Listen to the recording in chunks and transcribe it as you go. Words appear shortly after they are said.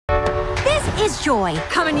is Joy,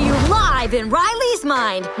 coming to you live in Riley's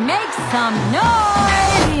mind. Make some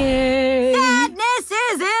noise! Sadness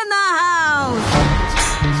is in the house!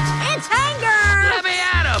 It's anger! Let me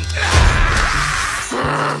at him!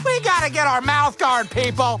 We gotta get our mouth guard,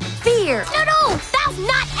 people! Fear! No, that's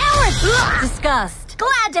not ours! Disgust.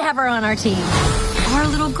 Glad to have her on our team. Our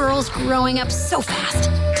little girl's growing up so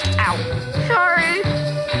fast. Ow. Sorry.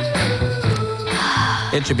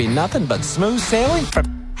 It should be nothing but smooth sailing for...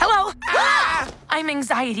 Hello? I'm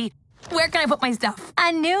anxiety. Where can I put my stuff?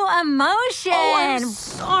 A new emotion. Oh, I'm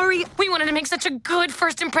sorry. We wanted to make such a good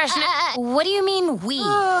first impression. What do you mean, we?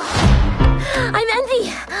 I'm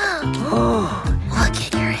Envy. Look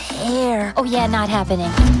at your hair. Oh, yeah, not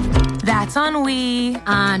happening. That's on we.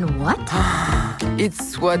 On what?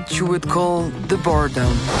 It's what you would call the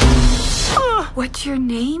boredom. What's your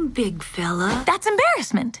name, big fella? That's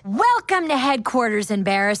embarrassment. Welcome to headquarters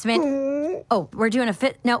embarrassment. Oh, we're doing a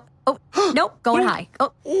fit. No. Oh, nope. Going high.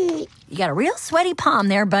 Oh, you got a real sweaty palm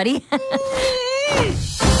there, buddy.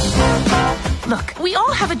 Look, we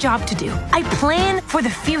all have a job to do. I plan for the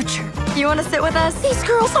future. You want to sit with us? These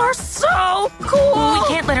girls are so cool. We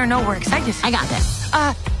can't let her know we're excited. I got this.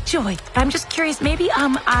 Joy, I'm just curious. Maybe,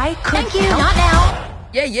 I could Thank you. help. Not now.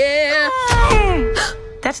 Yeah.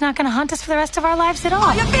 That's not gonna haunt us for the rest of our lives at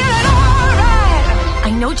all. You're feeling all right.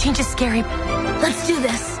 I know change is scary. Let's do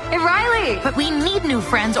this. Hey, Riley. But we need new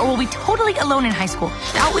friends or we'll be totally alone in high school.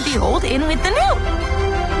 Out with the old, in with the new.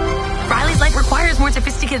 Riley's life requires more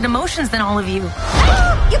sophisticated emotions than all of you.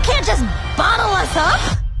 You can't just bottle us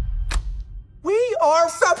up. We are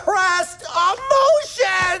suppressed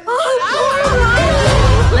emotions!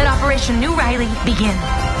 Let Operation New Riley begin.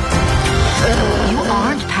 You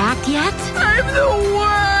aren't packed yet? I'm the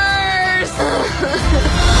worst!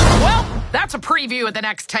 Well, that's a preview of the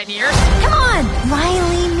next 10 years. Come on.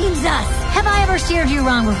 Riley means us. Have I ever steered you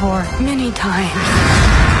wrong before? Many times.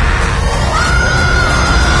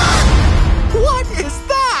 What is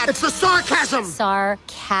that? It's the sarcasm.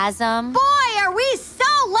 Sarcasm. Boy, are we so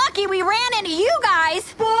lucky we ran into you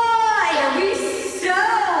guys. Boy, are we so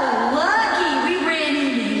lucky we ran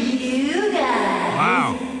into you guys.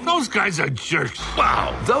 Wow, those guys are jerks.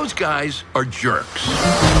 Wow, those guys are jerks.